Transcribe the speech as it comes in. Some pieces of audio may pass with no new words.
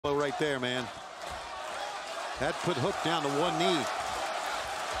right there, man. That put Hook down to one knee.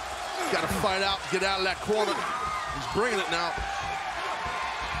 Got to fight out, get out of that corner. He's bringing it now.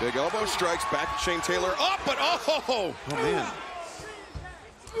 Big elbow strikes back to Shane Taylor. Up, but oh man.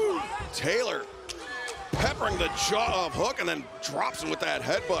 Taylor peppering the jaw of Hook and then drops him with that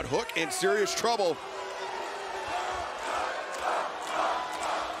headbutt. Hook in serious trouble.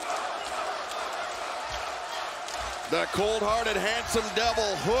 The cold-hearted, handsome devil,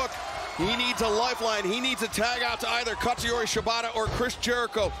 Hook. He needs a lifeline. He needs a tag out to either Katsuyori Shibata or Chris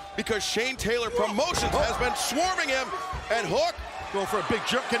Jericho because Shane Taylor Promotions has been swarming him. And Hook going for a big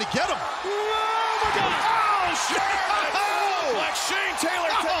jerk. Can he get him? Oh, my God. Oh, shit. Like Shane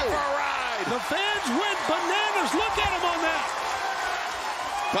Taylor taking for a ride. The fans went bananas. Look at him on that.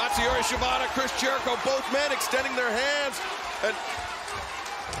 Katsuyori Shibata, Chris Jericho, both men extending their hands. And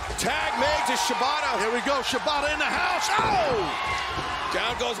tag made to Shibata. Here we go. Shibata in the house. Oh!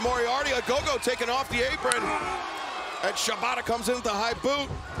 Down goes Moriarty. A go-go taken off the apron. And Shibata comes in with the high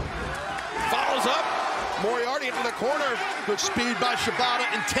boot. Follows up. Moriarty into the corner. Good speed by Shibata.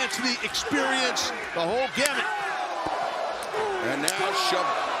 Intensity, experience. The whole gamut. And now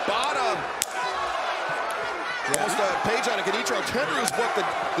Shibata. Almost a page on a Genitro Tenryu's book.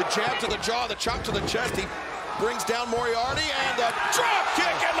 The jab to the jaw, the chop to the chest. He brings down Moriarty and the drop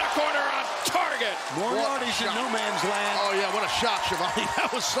kick in the corner on target. Moriarty's in no man's land. Oh, yeah, what a shot, Shibata.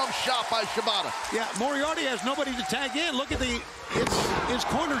 That was some shot by Shibata. Yeah, Moriarty has nobody to tag in. Look at his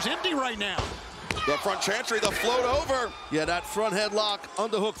corner's empty right now. The front chancery, the float over. Yeah, that front headlock,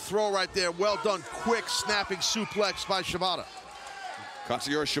 underhook throw right there. Well done, quick snapping suplex by Shibata.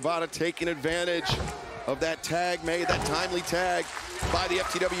 Katsuyori Shibata taking advantage of that tag made, that timely tag by the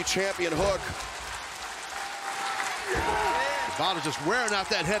FTW champion Hook. Shibata just wearing out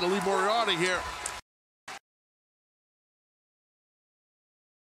that head of Lee Moriarty here.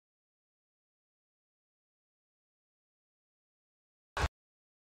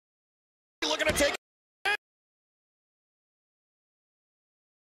 Looking to take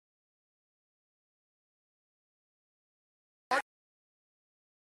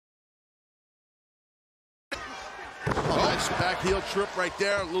Nice back heel trip right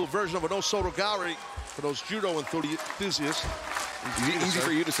there. A little version of an Osotogari for those judo enthusiasts. Easy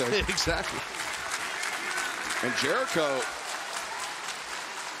for you to say. Exactly. And Jericho,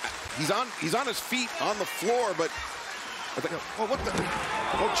 he's on his feet on the floor, but I think, oh, what the?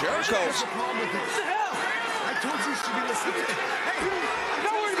 Oh, Jericho. What's the problem with this? What the hell? I told you should be listening to me. Hey,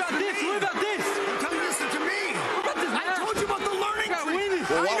 don't worry about this. Worry about this. Come listen to me. What about this? I told you about the learning tree.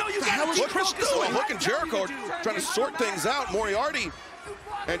 Well, I know you got to keep focused. Hook and Jericho are trying to sort things out. Moriarty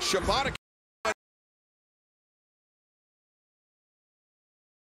and Shibata.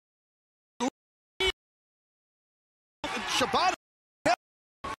 Shibata.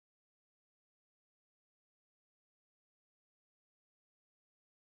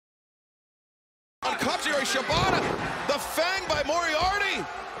 On Katsuyori Shibata, the fang by Moriarty.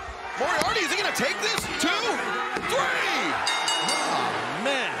 Moriarty, is he going to take this? 2, 3. Oh,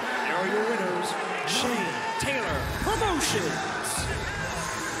 man. There are your winners, Shane Taylor Promotions.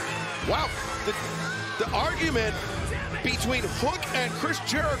 Wow, the argument between Hook and Chris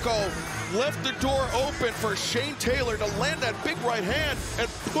Jericho left the door open for Shane Taylor to land that big right hand and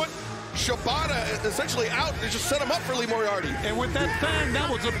put Shibata essentially out and just set him up for Lee Moriarty. And with that fang, that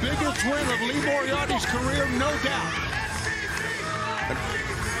was the biggest win of Lee Moriarty's career, no doubt.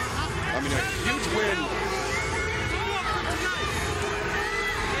 I mean, a huge win.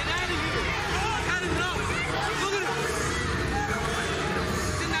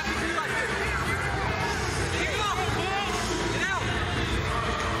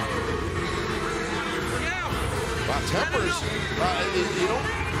 Wow, tempers.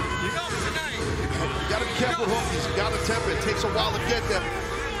 You got to be careful, Hook. He's got a temper. It takes a while to get there.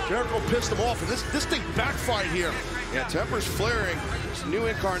 Jericho pissed him off, and this thing backfired here. Yeah, tempers flaring. It's a new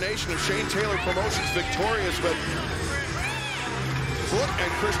incarnation of Shane Taylor Promotions victorious, but Hook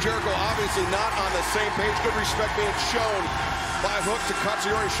and Chris Jericho obviously not on the same page. Good respect being shown by Hook to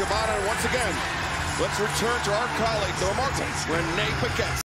Katsuyori Shibata. And once again, let's return to our colleague, the remarkable Renee Paquette.